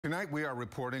Tonight, we are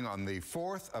reporting on the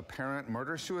fourth apparent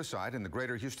murder-suicide in the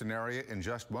greater Houston area in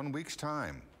just 1 week's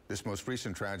time. This most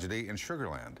recent tragedy in Sugar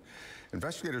Land.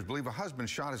 Investigators believe a husband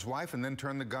shot his wife and then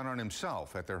turned the gun on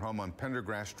himself at their home on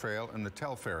Pendergrass Trail in the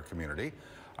Telfair community.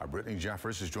 Our Brittany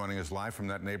Jeffers is joining us live from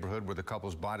that neighborhood where the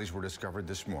couple's bodies were discovered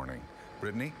this morning.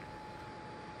 Brittany?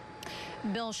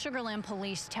 Bill, Sugar Land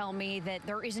police tell me that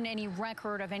there isn't any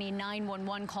record of any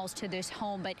 911 calls to this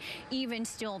home, but even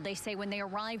still, they say when they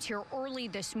arrived here early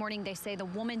this morning, they say the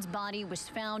woman's body was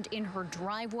found in her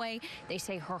driveway. They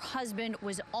say her husband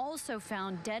was also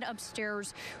found dead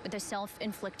upstairs with a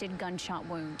self-inflicted gunshot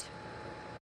wound.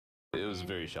 It was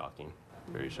very shocking.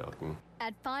 Very shocking.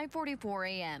 At 5:44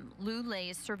 a.m., Lou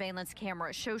Lay's surveillance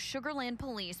camera shows Sugar Land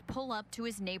police pull up to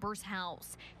his neighbor's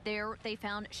house. There, they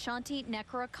found Shanti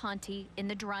Nekarakanti in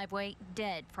the driveway,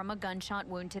 dead from a gunshot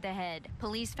wound to the head.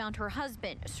 Police found her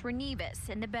husband, Srinivas,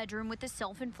 in the bedroom with a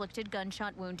self-inflicted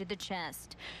gunshot wound to the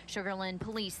chest. Sugar Land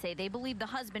police say they believe the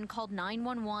husband called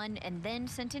 911 and then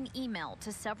sent an email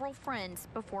to several friends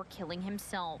before killing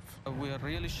himself. We are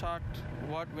really shocked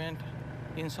what went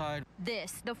inside.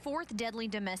 This, the fourth deadly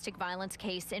domestic violence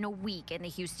case in a week in the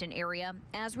Houston area.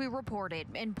 As we reported,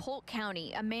 in Polk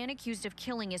County, a man accused of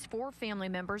killing his 4 family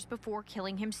members before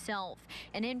killing himself.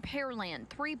 And in Pearland,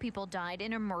 3 people died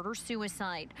in a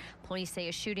murder-suicide. Police say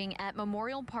a shooting at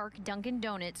Memorial Park Dunkin'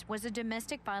 Donuts was a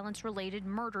domestic violence-related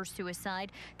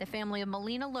murder-suicide. The family of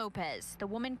Melina Lopez, the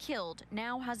woman killed,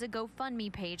 now has a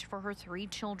GoFundMe page for her 3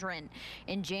 children.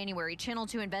 In January, Channel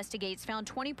 2 Investigates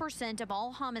found 20% of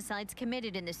all homicides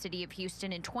committed in the city of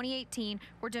Houston in 2018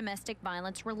 were domestic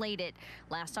violence related.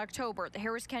 Last October, the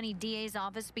Harris County DA's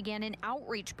office began an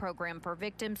outreach program for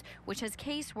victims, which has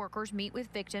caseworkers meet with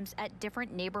victims at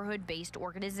different neighborhood-based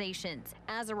organizations.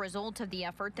 As a result of the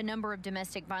effort, the number of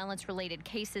domestic violence related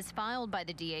cases filed by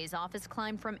the DA's office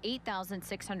climbed from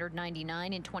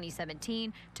 8,699 in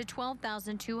 2017 to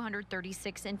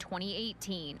 12,236 in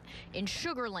 2018. In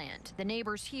Sugar Land, the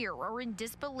neighbors here are in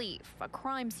disbelief. A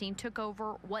crime scene took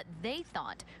over what they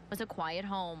thought was a quiet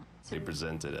home. They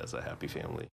presented as a happy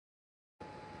family.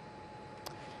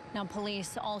 Now,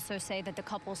 police also say that the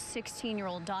couple's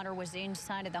 16-year-old daughter was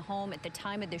inside of the home at the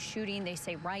time of the shooting. They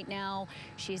say right now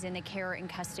she's in the care and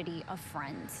custody of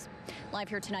friends. Live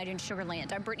here tonight in Sugar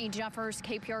Land, I'm Brittany Jeffers,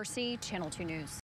 KPRC, Channel 2 News.